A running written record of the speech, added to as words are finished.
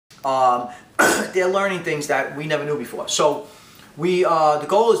they're learning things that we never knew before. So the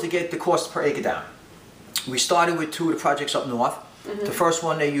goal is to get the cost per acre down. We started with 2 of the projects up north. The first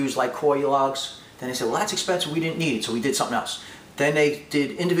one they used like coir logs. Then they said, well, that's expensive, we didn't need it, so we did something else. Then they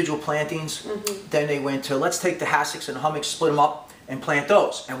did individual plantings. Then they went to, let's take the hassocks and hummocks, split them up, and plant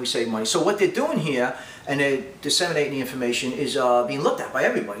those, and we save money. So what they're doing here, and they're disseminating the information, is being looked at by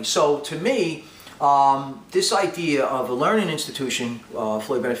everybody. So to me, this idea of a learning institution,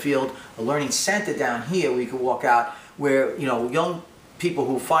 Floyd Bennett Field, a learning center down here where you can walk out, where young people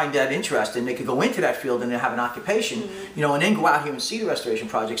who find that interesting, they could go into that field and they have an occupation, and then go out here and see the restoration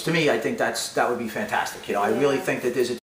projects. To me, I think that would be fantastic. I really think that there's a